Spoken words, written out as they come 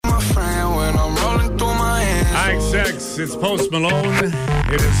It's Post Malone.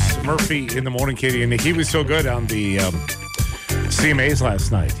 It is Murphy in the morning, Katie. And he was so good on the CMAs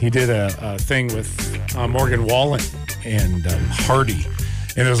last night. He did a thing with Morgan Wallen and Hardy.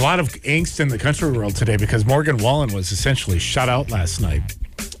 And there's a lot of angst in the country world today because Morgan Wallen was essentially shut out last night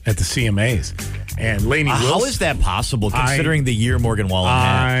at the CMAs. And Lainey Wilson. How is that possible, considering the year Morgan Wallen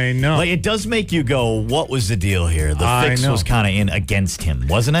had? I know. Like, it does make you go, what was the deal here? The fix was kind of in against him,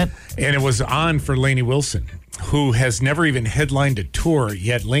 wasn't it? And it was on for Lainey Wilson, who has never even headlined a tour,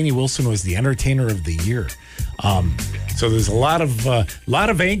 yet Lainey Wilson was the entertainer of the year. So there's a lot of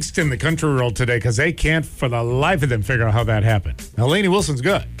angst in the country world today because they can't, for the life of them, figure out how that happened. Now, Lainey Wilson's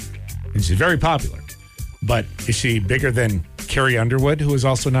good, and she's very popular. But is she bigger than Carrie Underwood, who was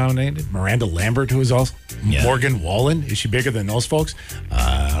also nominated? Miranda Lambert, who was also... Yeah. Morgan Wallen? Is she bigger than those folks?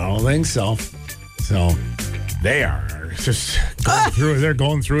 I don't think so. So they are just going through it. They're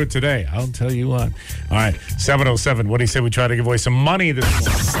going through it today. I'll tell you what. All right, 7:07. What do you say we try to give away some money this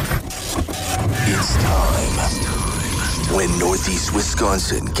morning? It's time. When Northeast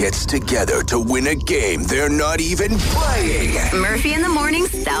Wisconsin gets together to win a game they're not even playing. Murphy in the Morning's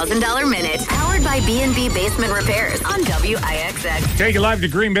 $1,000 Minute, powered by B&B Basement Repairs on WIXX. Take it live to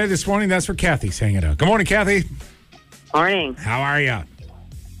Green Bay this morning. That's where Kathy's hanging out. Good morning, Kathy. Morning. How are you?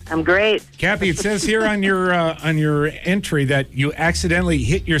 I'm great. Kathy, it says here on your entry that you accidentally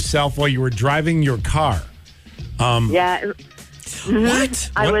hit yourself while you were driving your car. Yeah.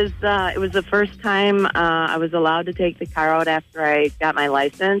 What? It was the first time I was allowed to take the car out after I got my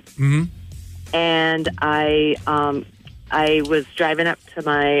license. Mm-hmm. And I was driving up to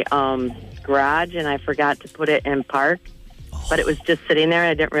my garage and I forgot to put it in park. But it was just sitting there.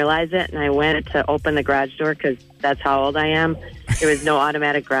 I didn't realize it. And I went to open the garage door because that's how old I am. There was no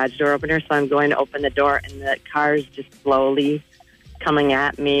automatic garage door opener. So I'm going to open the door and the car's just slowly coming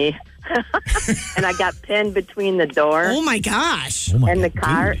at me. And I got pinned between the door. Oh my gosh. And the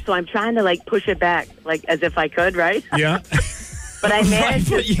car. So I'm trying to push it back as if I could, right? Yeah. But I managed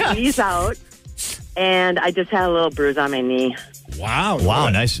to squeeze out and I just had a little bruise on my knee. Wow.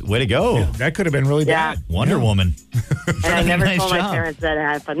 Nice way to go. Yeah, that could have been really bad. Wonder Woman. And I never told my parents that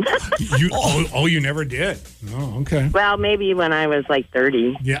happened. You never did? Oh, okay. Well, maybe when I was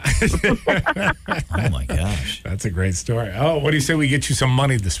 30. Yeah. Oh, my gosh. That's a great story. Oh, what do you say we get you some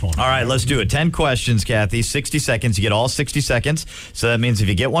money this morning? All right, let's do it. 10 questions, Kathy. 60 seconds. You get all 60 seconds. So that means if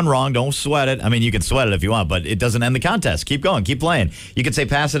you get one wrong, don't sweat it. I mean, you can sweat it if you want, but it doesn't end the contest. Keep going. Keep playing. You can say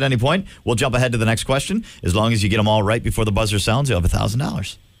pass at any point. We'll jump ahead to the next question. As long as you get them all right before the buzzer sounds, you'll have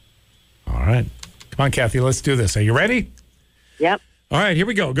 $1,000. All right. Come on, Kathy. Let's do this. Are you ready? Yep. All right, here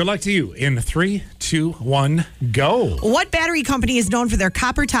we go. Good luck to you. In 3, 2, 1, go. What battery company is known for their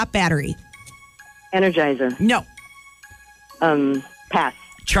copper top battery? Energizer. No. Pass.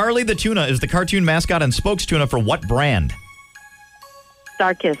 Charlie the Tuna is the cartoon mascot and spokestuna for what brand?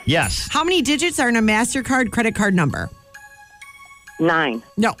 Starkist. Yes. How many digits are in a MasterCard credit card number? 9.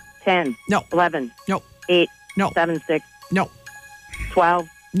 No. 10. No. 11. No. 8. No. 7, 6. No. 12.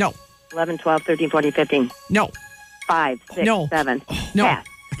 No. 11, 12, 13, 14, 15. No. 5, 6, No. 7. No. Pass.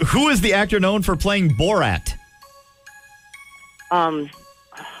 Who is the actor known for playing Borat? I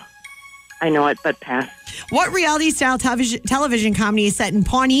know it, but pass. What reality-style television comedy is set in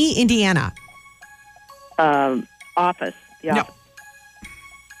Pawnee, Indiana? Office. Yeah. No.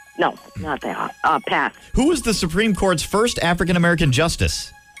 No, not that. Pass. Who is the Supreme Court's first African-American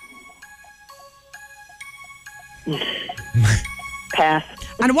justice? Pass.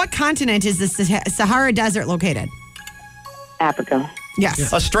 On what continent is the Sahara Desert located? Africa.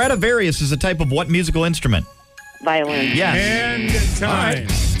 Yes. A Stradivarius is a type of what musical instrument? Violin. Yes. And time.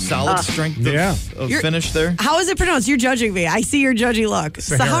 Solid strength of finish there. How is it pronounced? You're judging me. I see your judgy look.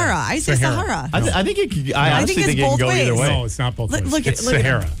 Sahara. I say Sahara. I think it could. I honestly think it both can go either ways. way. No, it's not both ways. Look it's at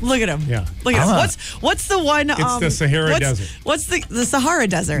Sahara. him. Look at him. Yeah. Look at him. What's the one? It's the Sahara Desert. What's the Sahara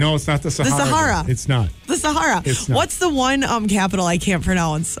Desert? No, it's not the Sahara. The Sahara. It's not. The Sahara. It's not. What's the one capital I can't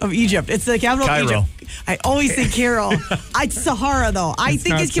pronounce of Egypt? It's the capital Cairo. of Egypt. I always think Cairo. It's Sahara, though. I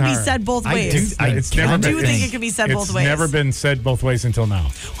think it can be said both ways. I do think it can be said both ways. It's never been said both ways until now.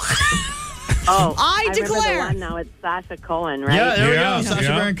 Oh, I remember declare. the one now. It's Sasha Cohen, right? Yeah, there we Yeah, go. Sacha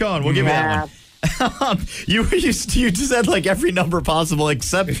yeah. Baron Cohen. We'll give you that one. You just said every number possible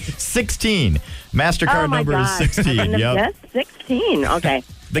except 16. MasterCard Oh my number God. is 16. Yep. That's 16. Okay.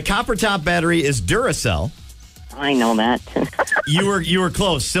 The copper top battery is Duracell. I know that. You were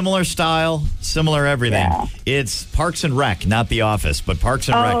close. Similar style, similar everything. Yeah. It's Parks and Rec, not The Office, but Parks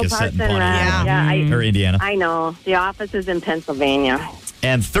and Rec is set in Pawnee, or Indiana. I know. The office is in Pennsylvania.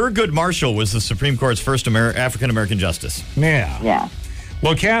 And Thurgood Marshall was the Supreme Court's first African-American justice. Yeah. Yeah.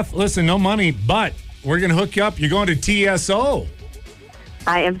 Well, Kath, listen, no money, but we're going to hook you up. You're going to TSO.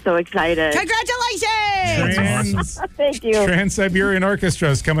 I am so excited. Congratulations! Thank you. Trans-Siberian Orchestra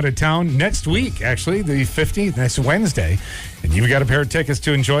is coming to town next week, actually, the 15th, next Wednesday. And you've got a pair of tickets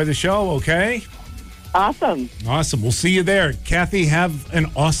to enjoy the show, okay? Awesome. Awesome. We'll see you there. Kathy, have an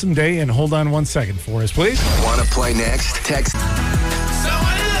awesome day, and hold on 1 second for us, please. Want to play next? Text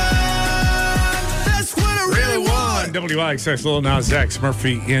WIXX, Lil Nas X,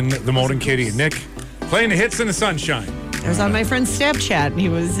 Murphy in the morning, Katie and Nick playing the hits in the sunshine. I was on my friend's Snapchat,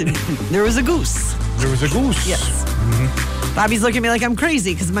 and there was a goose. There was a goose. Yes. Bobby's looking at me like I'm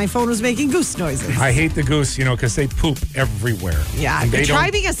crazy because my phone was making goose noises. I hate the goose, because they poop everywhere. Yeah. And they Try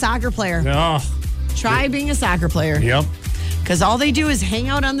don't- being a soccer player. Oh, Try being a soccer player. yep. Because all they do is hang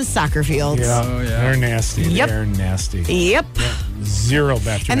out on the soccer fields. Yeah. They're nasty. Yep. They're nasty. Yep. Zero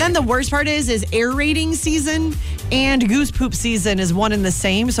bathroom. And then the worst part is aerating season and goose poop season is one and the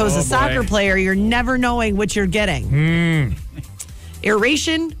same. So as a soccer player, you're never knowing what you're getting.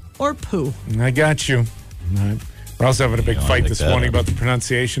 Aeration or poo. I got you. All right. We're also having a big I fight like this that. morning about the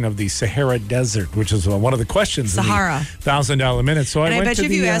pronunciation of the Sahara Desert, which is one of the questions Sahara. in the $1,000 minute. So And I went bet to you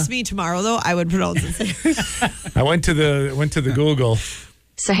if you the, asked me tomorrow, though, I would pronounce it. I went to the Google.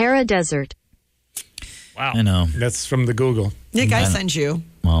 Sahara Desert. I know. That's from the Google. Nick, I sent you.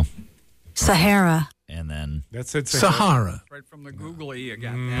 Well, Sahara. and then That's it. Sahara. Right from the googly, you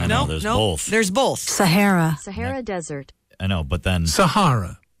got I that. know there's both. There's both. Sahara. Sahara Desert. I know, but then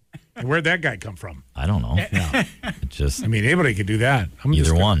Sahara. Where'd that guy come from? I don't know. It just I mean, anybody could do that. I'm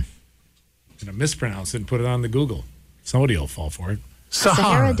either one. Gonna mispronounce it and put it on the Google. Somebody will fall for it. Sahara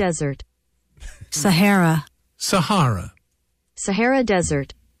Sahara. Desert. Sahara. Sahara. Sahara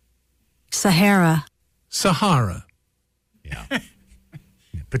Desert. Sahara. Sahara. Yeah.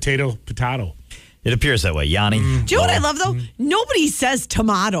 Potato. It appears that way, Yanni. Do you know what I love, though? Nobody says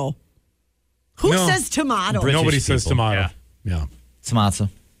tomato. Who No. says tomato? British Nobody says people. tomato. Yeah. Tomato.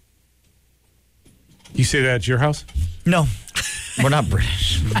 You say that at your house? No, we're not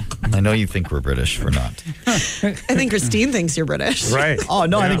British. I know you think we're British. We're not. I think Christine thinks you're British. Right. Oh,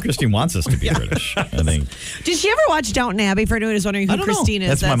 no, I think Christine wants us to be British. I think. Did she ever watch Downton Abbey? For anyone who's wondering I who don't know. Christine is,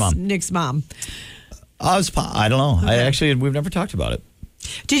 That's my mom. Nick's mom. I don't know. We've never talked about it.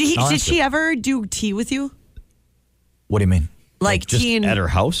 Did I'll Did ask she her. ever do tea with you? What do you mean? Like just tea and, at her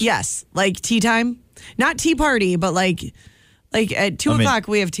house? Yes, like tea time. Not tea party, but like at 2 o'clock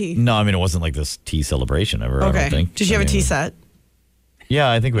we have tea. No, I mean, it wasn't like this tea celebration ever, I don't think. Did she have I a tea mean, set?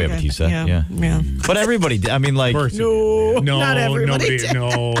 Yeah, I think we have a Okay. tea set. Yeah. Yeah. But everybody did. I mean, like, No, not everybody did.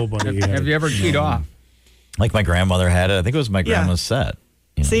 Nobody. Have you ever teed off? like my grandmother had it. I think it was my grandma's set.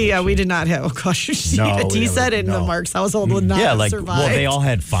 You know, See, that we she- did not have. Oh gosh, No, a we tea never- set in the no. Marks household would not Yeah, have like, survived. well, they all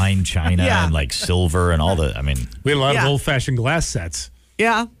had fine china Yeah. and like silver and all the, I mean, We had a lot Yeah. of old-fashioned glass sets.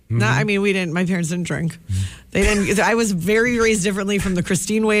 Yeah. No, Mm-hmm. I mean, we didn't. My parents didn't drink. They didn't. I was very raised differently from the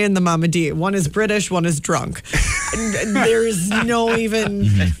Christine way and the Mama D. One is British, one is drunk. And there is no even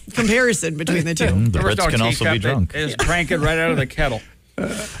comparison between the two. the There was Brits no can also teacup. be drunk. They just drank it right out of the kettle.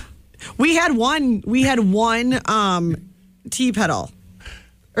 We had one tea kettle.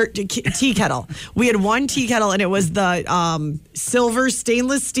 Or tea kettle. We had one tea kettle, and it was the silver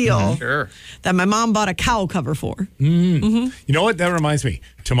stainless steel Sure. that my mom bought a cow cover for. You know what? That reminds me.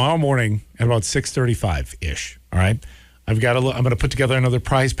 Tomorrow morning at about 6:35-ish, all right, I'm going to put together another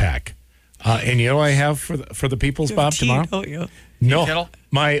prize pack. And you know what I have for the people's, Bob, Tea, tomorrow? don't you? No. kettle?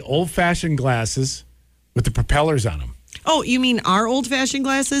 My old-fashioned glasses with the propellers on them. Oh, you mean our old fashioned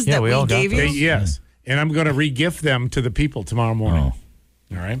glasses Yeah, that we we all got gave you? those. Yes. And I'm going to re-gift them to the people tomorrow morning.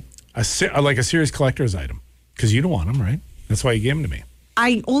 All right? Like a serious collector's item. Because you don't want them, right? That's why you gave them to me.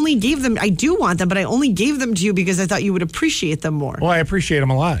 I only gave them, I do want them, but I only gave them to you because I thought you would appreciate them more. Well, I appreciate them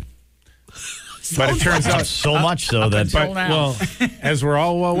a lot. But it turns out... So much so that But, now. well, as we're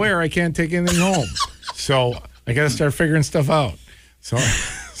all aware, I can't take anything home. So I got to start figuring stuff out.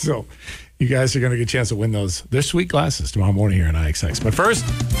 So you guys are going to get a chance to win those. They're sweet glasses tomorrow morning here in IXX. But first,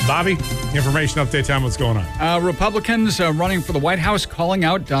 Bobby, information update time. What's going on? Republicans running for the White House calling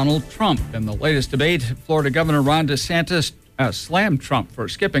out Donald Trump. In the latest debate, Florida Governor Ron DeSantis slammed Trump for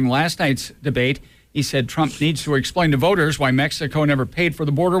skipping last night's debate. He said Trump needs to explain to voters why Mexico never paid for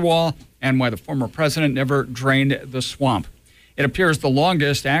the border wall and why the former president never drained the swamp. It appears the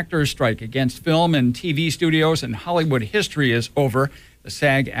longest actors' strike against film and TV studios in Hollywood history is over. The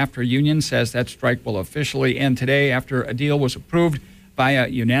SAG-AFTRA union says that strike will officially end today after a deal was approved via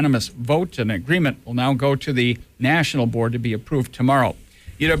unanimous vote. An agreement will now go to the national board to be approved tomorrow.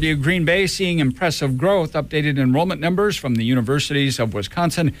 UW Green Bay seeing impressive growth. Updated enrollment numbers from the universities of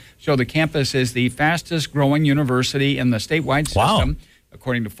Wisconsin show the campus is the fastest growing university in the statewide system.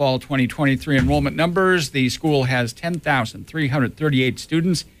 According to fall 2023 enrollment numbers, the school has 10,338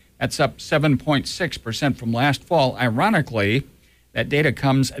 students. That's up 7.6% from last fall. Ironically, that data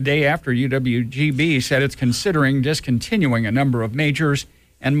comes a day after UWGB said it's considering discontinuing a number of majors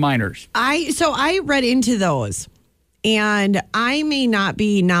and minors. So I read into those, and I may not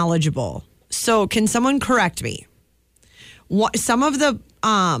be knowledgeable. So can someone correct me? Some of the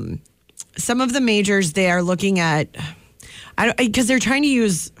majors they are looking at, because they're trying to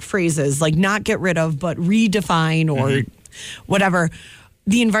use phrases like not get rid of, but redefine or whatever,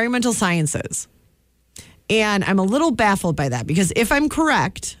 the environmental sciences. And I'm a little baffled by that because if I'm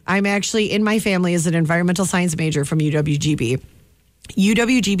correct, I'm actually in my family as an environmental science major from UWGB.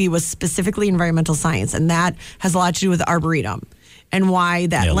 UWGB was specifically environmental science, and that has a lot to do with the Arboretum and why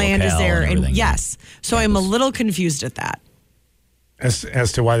that land is there. And yes, so I'm a little confused at that.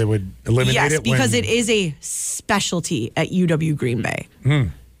 As to why they would eliminate it? Yes, because it is a specialty at UW Green Bay.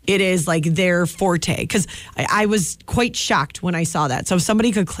 It is like their forte. Because I was quite shocked when I saw that. So if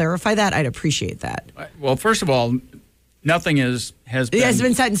somebody could clarify that, I'd appreciate that. Well, first of all, nothing has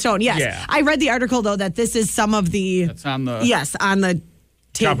been set in stone. Yes, Yeah. I read the article though that this is some of the. That's on the on the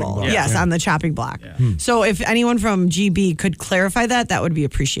table. block. Yes, Yeah. on the chopping block. So if anyone from GB could clarify that, that would be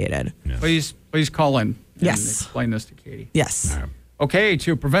appreciated. Please call in and Yes. explain this to Katie. Yes. Okay,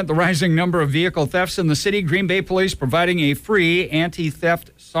 to prevent the rising number of vehicle thefts in the city, Green Bay Police providing a free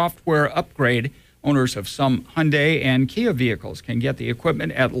anti-theft software upgrade. Owners of some Hyundai and Kia vehicles can get the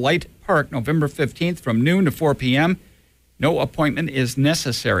equipment at Light Park November 15th from noon to 4 p.m. No appointment is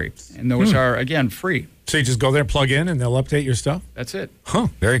necessary, and those are, again, free. So you just go there, plug in, and they'll update your stuff? That's it. Huh.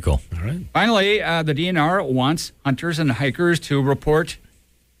 Very cool. All right. Finally, the DNR wants hunters and hikers to report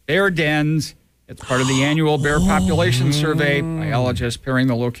bear dens. It's part of the annual bear population survey. Biologists pairing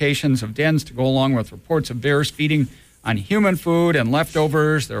the locations of dens to go along with reports of bears feeding on human food and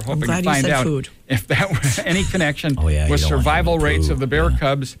leftovers. They're hoping glad to you find said out food. if that were any connection Oh, yeah, you with don't want survival human rates food. of the bear Yeah.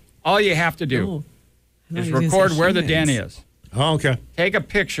 cubs. All you have to do Oh, I thought is you were gonna record say where the den humans. is. Oh, okay. Take a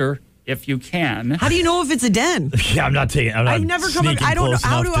picture if you can. How do you know if it's a den? Yeah, I'm not taking. I'm not I've never come. sneaking I don't know. close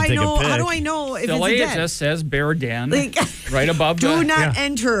How enough do to I take a know? How do pic. I know if Silly, it's a it den? just says bear den Like, right above do the... not Yeah.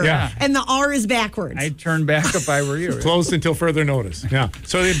 enter. Yeah. And the R is backwards. I'd turn back if I were you. Closed until further notice. Yeah.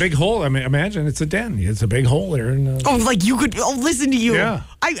 So the big hole, I mean, imagine it's a den. It's a big hole there. And, oh, like you could. Oh, listen to you. Yeah.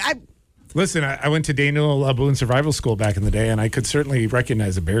 Listen, I went to Daniel Boone Survival School back in the day, and I could certainly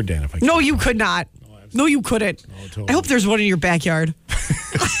recognize a bear den if I could. No, you could not. No, you couldn't. totally. I hope there's one in your backyard.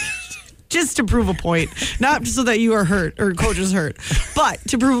 Just to prove a point. Not so that you are hurt or coach is hurt, but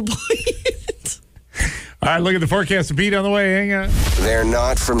to prove a point. All right, look at the forecast. Beat on the way. Hang on. They're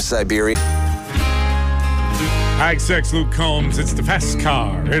not from Siberia. Hi, Sex Luke Combs. It's the fast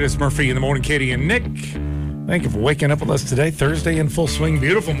car. It is Murphy in the morning, Katie and Nick. Thank you for waking up with us today. Thursday in full swing.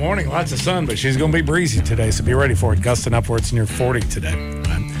 Beautiful morning. Lots of sun, but she's going to be breezy today, so be ready for it. Gusting upwards near 40 today.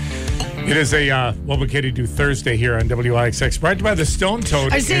 It is a What Would Katie Do Thursday here on WIXX. Brought to you by the Stone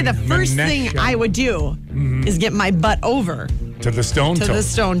Toad. I'd say in the first thing Menasha. I would do is get my butt over To the Stone to Toad. the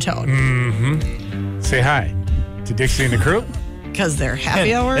Stone Toad Say hi to Dixie and the crew. because they're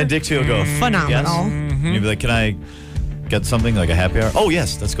happy hour. And Dixie will go Phenomenal. Yes? And you'll be like, "Can I get something like a happy hour?" Oh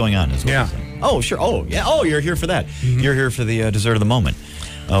yes, that's going on as well. Yeah. Oh sure. Oh yeah. Oh, you're here for that. You're here for the dessert of the moment.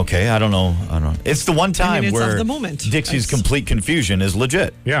 Okay. I don't know. It's the one time it's where of the moment. Dixie's complete confusion is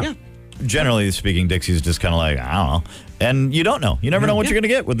legit. Yeah. Generally speaking, Dixie's just kind of like, I don't know. And you don't know. You never know what you're going to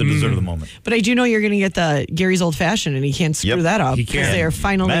get with the dessert of the moment. But I do know you're going to get the Gary's Old Fashioned, and he can't screw Yep. that up He because can't. they are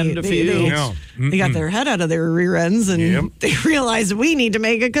finally Man defeated. No. they got their head out of their rear ends, and Yep. they realized we need to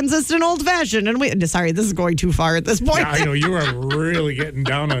make a consistent Old Fashioned. And sorry, this is going too far at this point. Yeah, I know you are really getting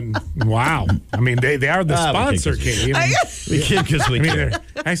down on. Wow. I mean, they are the sponsor, Katie. I mean, We kid because we I mean, can. they're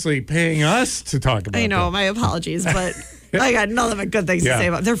actually paying us to talk about I know, that. my apologies, but I got nothing but good things Yeah. to say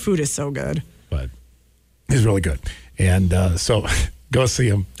about their food is so good. But it's really good. And so go see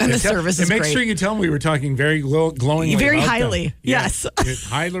them. And the service is And make great. sure you tell them we were talking very glowingly Very about highly, them. yes.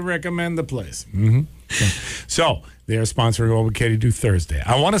 Highly recommend the place. So they are sponsoring What Would Katie Do Thursday.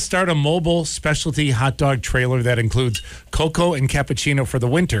 I want to start a mobile specialty hot dog trailer that includes cocoa and cappuccino for the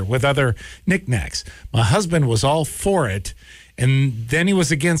winter with other knickknacks. My husband was all for it, and then he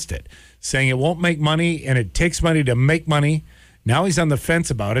was against it, saying it won't make money and it takes money to make money. Now he's on the fence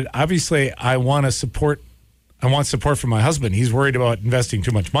about it. Obviously, I want support from my husband. He's worried about investing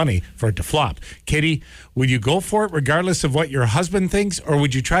too much money for it to flop. Katie, would you go for it regardless of what your husband thinks, or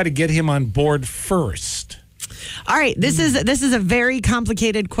would you try to get him on board first? All right, this is a very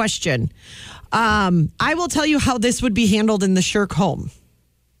complicated question. I will tell you how this would be handled in the Shirk home.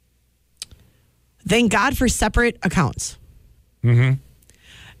 Thank God for separate accounts.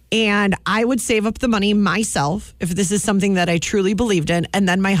 And I would save up the money myself if this is something that I truly believed in. And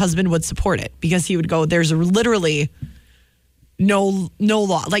then my husband would support it because he would go, there's literally no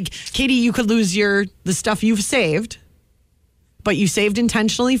law. Like, Katie, you could lose the stuff you've saved, but you saved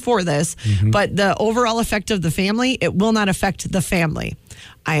intentionally for this. But the overall effect of the family, it will not affect the family.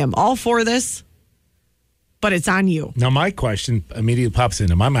 I am all for this, but it's on you. Now, my question immediately pops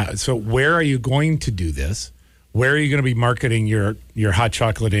into my mind. So where are you going to do this? Where are you going to be marketing your hot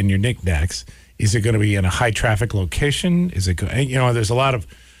chocolate and your knickknacks? Is it going to be in a high traffic location? Is it, there's a lot of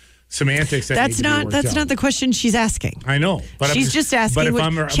semantics that That's need to be worked out. not the question she's asking. I know, but she's just asking. But if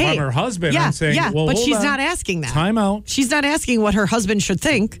I'm her husband, I'm saying, well, but hold she's on. not asking that. Time out. She's not asking what her husband should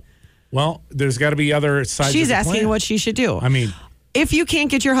think. Well, there's got to be other sides. She's of the asking plan. what she should do. I mean, if you can't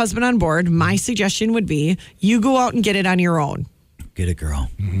get your husband on board, my suggestion would be you go out and get it on your own. Get it, girl.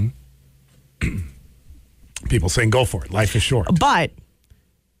 people saying go for it. Life is short. But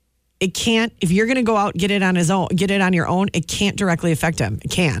it can't. If you're going to go out and get it on your own, it can't directly affect him.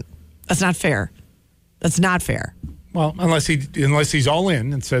 It can't. That's not fair. That's not fair. Well, unless he's all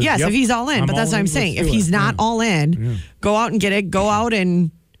in and says yes, yep, if he's all in. I'm But that's all what I'm in, saying. let's If do he's it. not all in, go out and get it. Go out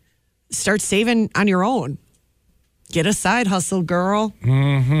and start saving on your own. Get a side hustle, girl.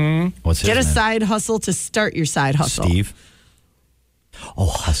 What's his Get a name? side hustle to start your side hustle. Steve. Oh,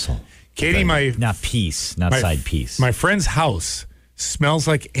 hustle. Katie, Not piece, not side piece. My friend's house smells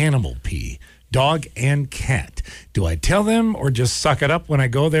like animal pee, dog and cat. Do I tell them or just suck it up when I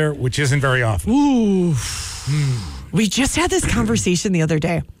go there, which isn't very often? Ooh. We just had this conversation the other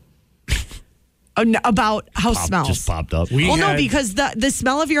day about house smells. Just popped up. No, because the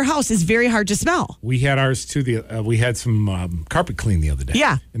smell of your house is very hard to smell. We had ours too. We had some carpet clean the other day.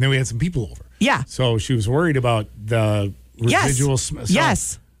 Yeah. And then we had some people over. Yeah. So she was worried about the residual smell. So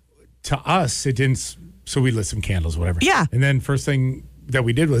Yes. To us, it didn't. So we lit some candles, whatever. Yeah. And then first thing that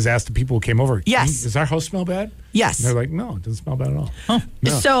we did was ask the people who came over. Yes. Does our house smell bad? Yes. And they're like, no, it doesn't smell bad at all.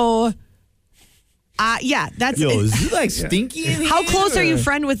 No. So, that's is it like stinky in How here? close are you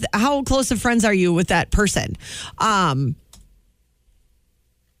how close of friends are you with that person?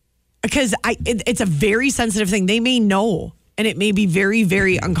 Because it's a very sensitive thing. They may know, and it may be very,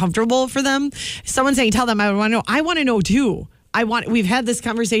 very uncomfortable for them. Someone saying, tell them, I want to know. I want to know too. We've had this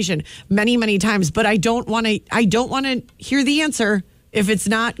conversation many, many times, but I don't want to hear the answer if it's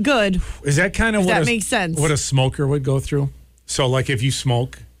not good. Is that kind of that makes sense? What a smoker would go through? So, like, if you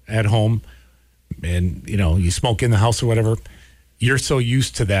smoke at home, and you smoke in the house or whatever, you're so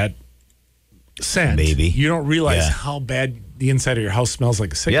used to that scent. Maybe. You don't realize Yeah. how bad the inside of your house smells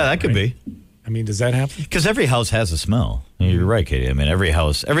like a cigarette. Yeah, that could right? be. I mean, does that happen? Because every house has a smell. You're right, Katie. I mean, every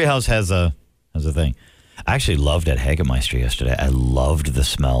house has a thing. I actually loved at Hagemeister yesterday. I loved the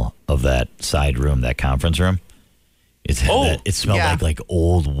smell of that side room, that conference room. It smelled like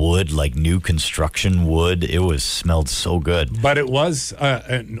old wood, like new construction wood. It smelled so good. But it was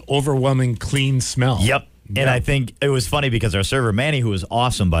an overwhelming clean smell. Yep. And I think it was funny because our server, Manny, who was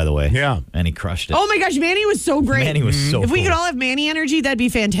awesome, by the way. Yeah. And he crushed it. Oh my gosh, Manny was so great. Manny was so If we cool. could all have Manny energy, that'd be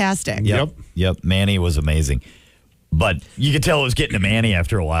fantastic. Yep. Manny was amazing. But you could tell it was getting to Manny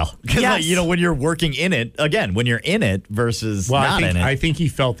after a while. Because, Yes. when you're working in it, again, when you're in it versus not in it. I think he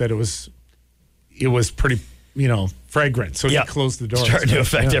felt that it was pretty, fragrant. So he closed the door. Starting to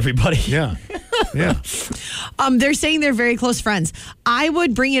affect everybody. Yeah. Yeah. They're saying they're very close friends. I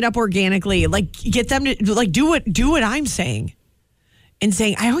would bring it up organically, like get them to like do what I'm saying. And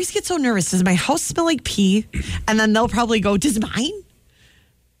saying, I always get so nervous. Does my house smell like pee? And then they'll probably go, does mine?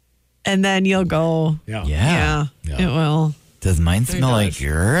 And then you'll go, Yeah. it will. Does mine smell like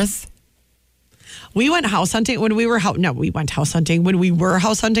yours? We went house hunting when we were house hunting when we were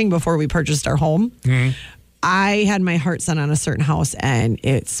house hunting before we purchased our home. I had my heart set on a certain house and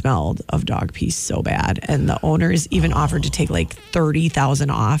it smelled of dog pee so bad. And the owners even offered to take like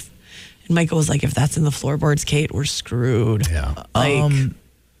 $30,000 off. And Michael was like, if that's in the floorboards, Kate, we're screwed. Yeah.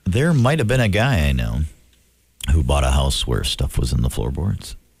 There might have been a guy I know who bought a house where stuff was in the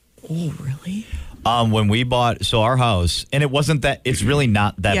floorboards. Oh, really? When we bought, our house, and it's really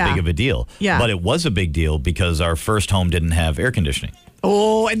not that big of a deal. Yeah. But it was a big deal because our first home didn't have air conditioning.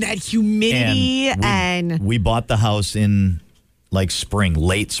 Oh, and that humidity And we bought the house in like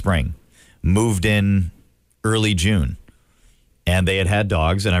late spring, moved in early June, and they had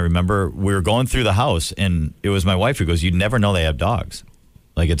dogs. And I remember we were going through the house, and it was my wife who goes, "You'd never know they have dogs.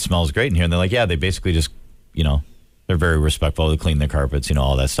 Like, it smells great in here." And they're like, "Yeah, they basically just, they're very respectful. They clean their carpets,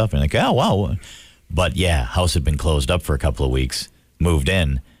 all that stuff." And like, "Oh, wow." But yeah, house had been closed up for a couple of weeks, moved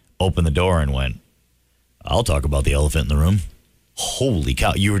in, opened the door and went, "I'll talk about the elephant in the room." Holy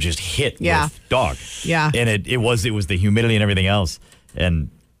cow. You were just hit with dog. Yeah. And it was the humidity and everything else. And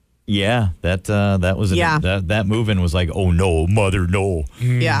Yeah, that was that move-in was like, oh no, mother, no.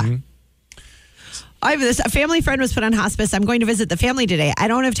 Yeah. I have this. A family friend was put on hospice. I'm going to visit the family today. I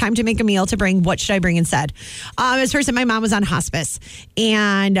don't have time to make a meal to bring. What should I bring instead? This person, my mom was on hospice.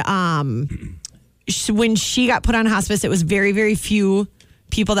 And when she got put on hospice, it was very, very few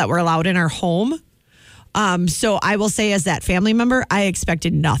people that were allowed in our home. So I will say, as that family member, I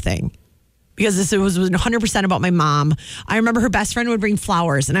expected nothing. Because this was 100% about my mom. I remember her best friend would bring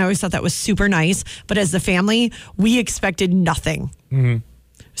flowers, and I always thought that was super nice. But as the family, we expected nothing. Mm-hmm.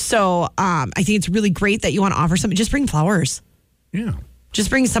 So I think it's really great that you want to offer something. Just bring flowers. Yeah. Just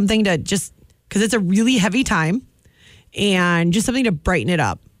bring something to because it's a really heavy time, and just something to brighten it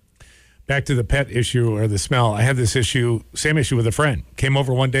up. Back to the pet issue or the smell. I had this same issue with a friend. Came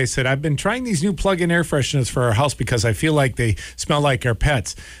over one day, said, I've been trying these new plug-in air fresheners for our house because I feel like they smell like our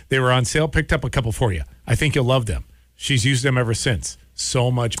pets. They were on sale, picked up a couple for you. I think you'll love them. She's used them ever since.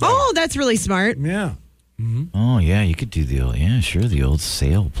 So much better. Oh, that's really smart. Yeah. Mm-hmm. Oh, yeah, you could do the old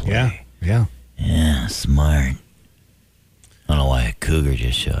sale play. Yeah. Yeah, smart. I don't know why a cougar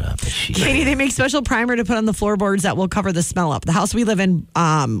just showed up. But Katie, they make special primer to put on the floorboards that will cover the smell up. The house we live in,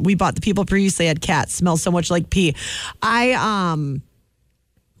 we bought, the people previously had cats. Smells so much like pee. Have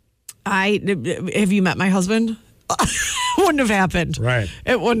you met my husband? Wouldn't have happened. Right.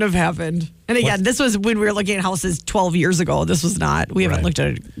 It wouldn't have happened. And again, this was when we were looking at houses 12 years ago. This was not. We haven't looked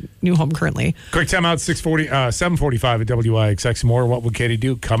at a new home currently. Quick time out, 7:45 at WIXX. More What Would Katie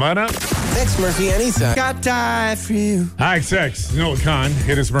Do? Come on up. Next Murphy anytime. Got time for you. IXX, Noah Khan.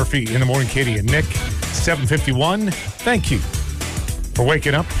 It is Murphy in the morning. Katie and Nick, 7:51. Thank you for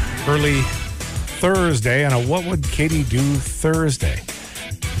waking up early Thursday on a What Would Katie Do Thursday.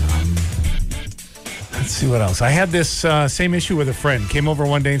 Let's see what else. I had this same issue with a friend. Came over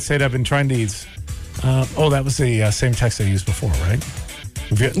one day and said, I've been trying these. That was the same text I used before, right?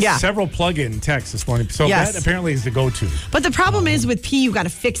 We've got several plug-in texts this morning. So that apparently is the go-to. But the problem is with pee, you got to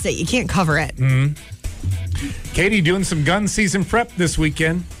fix it. You can't cover it. Mm-hmm. Katie doing some gun season prep this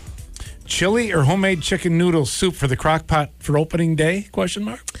weekend. Chili or homemade chicken noodle soup for the crock pot for opening day? Question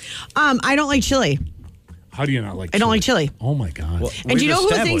mark. I don't like chili. How do you not like chili? I don't like chili. Oh, my God. Well, and do you know who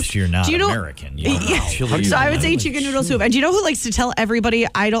thinks you're not American? Chili. So I would say chicken noodle soup. And do you know who likes to tell everybody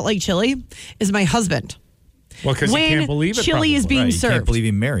I don't like chili? Is my husband. Well, because he can't believe it. Chili is being served. You can't believe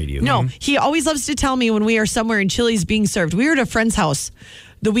he married you. No, he always loves to tell me when we are somewhere and chili is being served. We were at a friend's house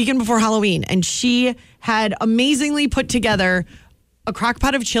the weekend before Halloween, and she had amazingly put together a crock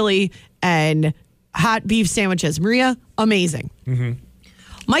pot of chili and hot beef sandwiches. Maria, amazing. Mm-hmm.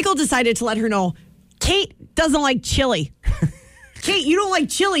 Michael decided to let her know, Kate doesn't like chili. Kate, you don't like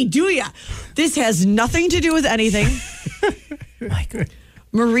chili, do ya? This has nothing to do with anything. Michael.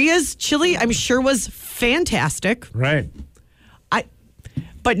 Maria's chili, I'm sure, was fantastic. Right.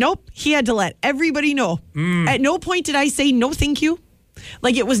 But nope, he had to let everybody know. At no point did I say no thank you.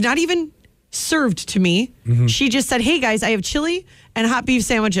 Like, it was not even served to me. Mm-hmm. She just said, hey guys, I have chili and hot beef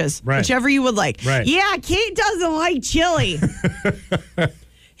sandwiches, whichever you would like. Right. Yeah, Kate doesn't like chili.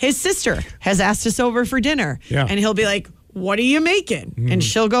 His sister has asked us over for dinner. Yeah. And he'll be like, what are you making? Mm. And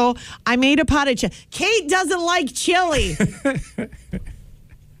she'll go, I made a pot of chili. Kate doesn't like chili.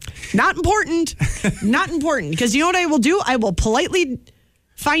 Not important. Not important. Because you know what I will do? I will politely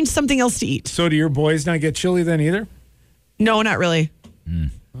find something else to eat. So do your boys not get chili then either? No, not really.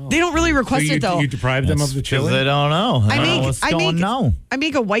 They don't really request it, though. You deprive them of the chili? They don't know. I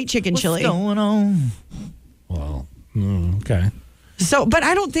make a white chicken chili. What's going on? Well, okay. So, but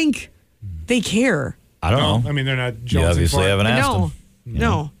I don't think they care. I don't know. I mean, they're not jonesing You obviously for it. haven't asked them.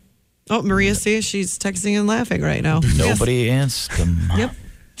 No. Oh, Maria, see, she's texting and laughing right now. Nobody asked them.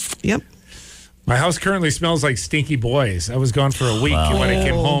 Yep. My house currently smells like Stinky Boys. I was gone for a week, and when I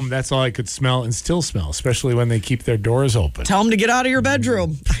came home, that's all I could smell and still smell, especially when they keep their doors open. Tell them to get out of your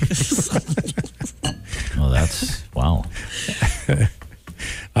bedroom. Oh, that's, wow.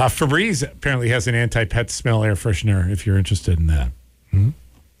 Febreze apparently has an anti-pet smell air freshener, if you're interested in that. Mm-hmm.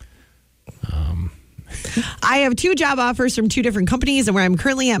 I have 2 job offers from 2 different companies, and where I'm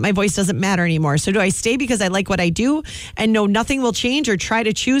currently at, my voice doesn't matter anymore. So do I stay because I like what I do and know nothing will change, or try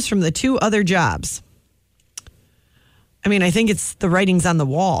to choose from the 2 other jobs? I mean, I think it's the writing's on the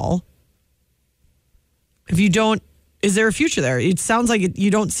wall. If you don't, is there a future there? It sounds like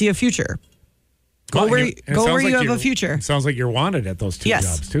you don't see a future. Go where you have a future. It sounds like you're wanted at those 2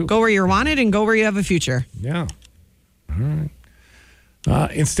 jobs, too. Go where you're wanted and go where you have a future. Yeah. All right.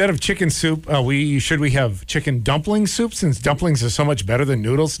 Instead of chicken soup, should we have chicken dumpling soup, since dumplings are so much better than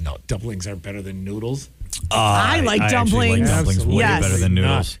noodles? No, dumplings are better than noodles. I like actually dumplings. like dumplings way Yes. better than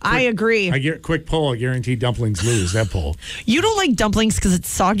noodles. I agree. I get quick poll. I guarantee dumplings lose that poll. You don't like dumplings because it's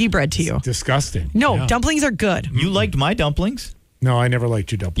soggy bread to you. Disgusting. No, Yeah. dumplings are good. You liked my dumplings? No, I never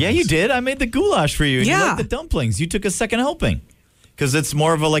liked your dumplings. Yeah, you did. I made the goulash for you. And Yeah. You liked the dumplings. You took a second helping because it's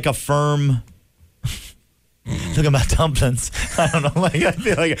more of a firm. Look at my dumplings. I don't know. I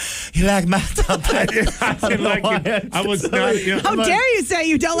feel like you like my dumplings. I didn't like it. I was not. How dare you say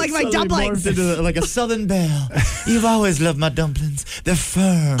you don't like my dumplings? Like a Southern belle. You've always loved my dumplings. They're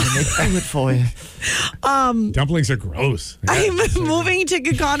firm and they do it for you. Dumplings are gross. I'm moving to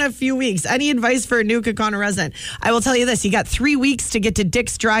Kaukauna a few weeks. Any advice for a new Kaukauna resident? I will tell you this. You got 3 weeks to get to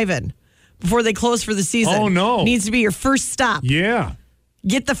Dick's Drive-In before they close for the season. Oh, no. Needs to be your first stop. Yeah.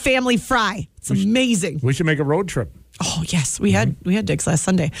 Get the family fry. It's amazing. We should make a road trip. Oh, yes. We had Dick's last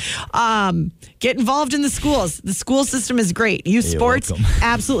Sunday. Get involved in the schools. The school system is great. Youth sports, welcome.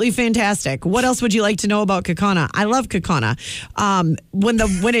 absolutely fantastic. What else would you like to know about Kaukauna? I love Kaukauna.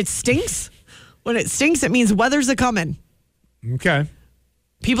 When it stinks, it means weather's a-coming. Okay.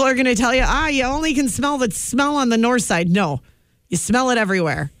 People are going to tell you, you only can smell the smell on the north side. No, you smell it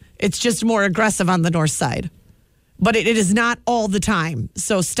everywhere. It's just more aggressive on the north side. But it is not all the time.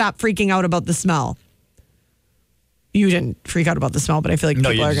 So stop freaking out about the smell. You didn't freak out about the smell, but I feel like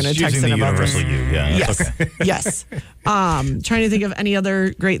people are going to text in about this. Yeah, Yes, okay. yes. Trying to think of any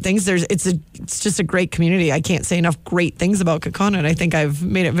other great things. It's just a great community. I can't say enough great things about Kaukauna, and I think I've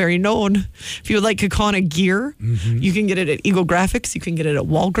made it very known. If you would like Kaukauna gear, you can get it at Eagle Graphics. You can get it at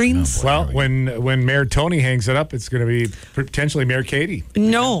Walgreens. Well, when Mayor Tony hangs it up, it's going to be potentially Mayor Katie.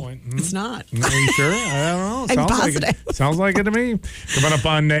 No, it's not. Are you sure? I don't know. I'm Sounds positive. Like it. Sounds like it to me. Coming up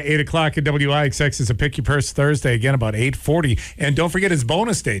on 8 o'clock at WIXX is a Pick Your Purse Thursday, again about 8:40. And don't forget it's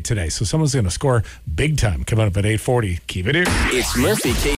bonus day today, so someone's going to score big time coming up at 8:40. Keep it here. It's Murphy,